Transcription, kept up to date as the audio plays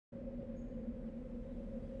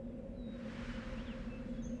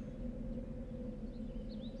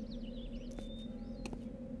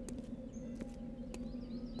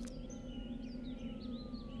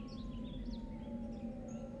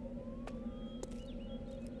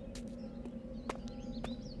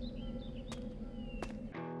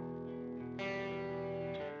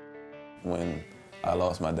when I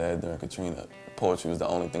lost my dad during Katrina. Poetry was the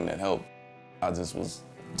only thing that helped. I just was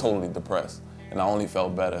totally depressed, and I only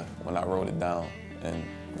felt better when I wrote it down and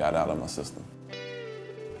got it out of my system.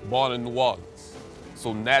 Born in New Orleans,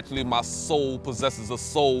 so naturally my soul possesses a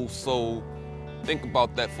soul, so think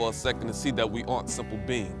about that for a second and see that we aren't simple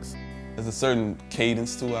beings. There's a certain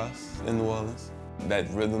cadence to us in New Orleans. That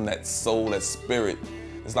rhythm, that soul, that spirit.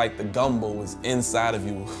 It's like the gumbo is inside of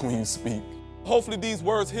you when you speak. Hopefully these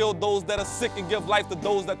words heal those that are sick and give life to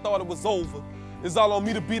those that thought it was over. It's all on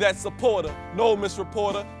me to be that supporter. No, Miss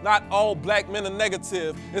Reporter, not all black men are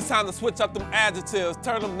negative. It's time to switch up them adjectives,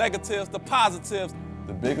 turn them negatives to positives.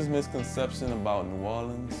 The biggest misconception about New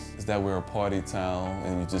Orleans is that we're a party town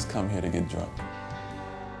and you just come here to get drunk.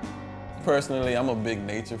 Personally, I'm a big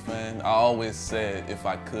nature fan. I always said if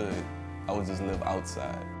I could, I would just live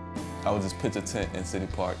outside. I would just pitch a tent in City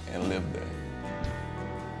Park and live there.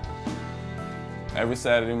 Every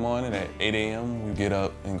Saturday morning at 8 a.m., we get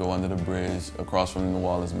up and go under the bridge across from the New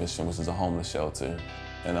Orleans Mission, which is a homeless shelter,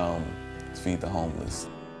 and feed the homeless.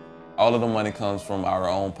 All of the money comes from our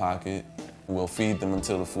own pocket. We'll feed them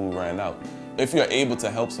until the food ran out. If you're able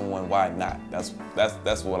to help someone, why not? That's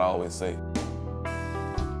what I always say.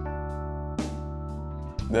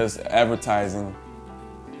 There's advertising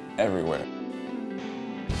everywhere.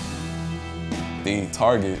 They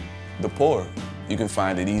target the poor. You can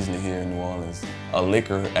find it easily here in New Orleans. A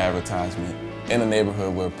liquor advertisement in a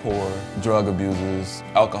neighborhood where poor, drug abusers,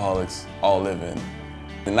 alcoholics all live in.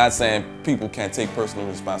 I'm not saying people can't take personal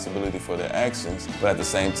responsibility for their actions, but at the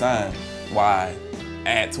same time, why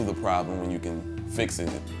add to the problem when you can fix it?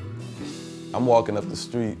 I'm walking up the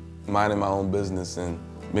street, minding my own business, and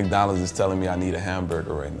McDonald's is telling me I need a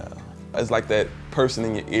hamburger right now. It's like that person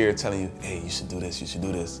in your ear telling you, hey, you should do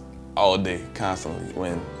this, all day, constantly,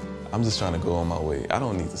 when I'm just trying to go on my way. I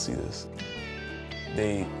don't need to see this.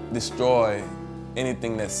 They destroy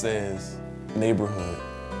anything that says neighborhood.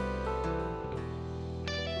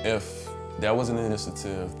 If there was an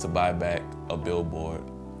initiative to buy back a billboard,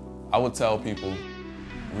 I would tell people,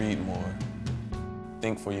 read more,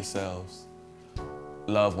 think for yourselves,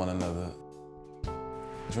 love one another,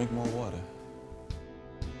 drink more water,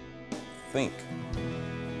 think,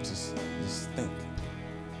 just think.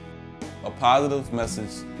 A positive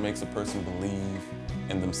message makes a person believe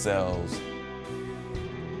in themselves.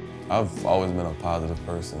 I've always been a positive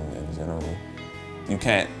person in general. You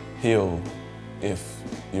can't heal if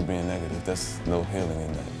you're being negative. There's no healing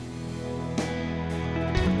in that.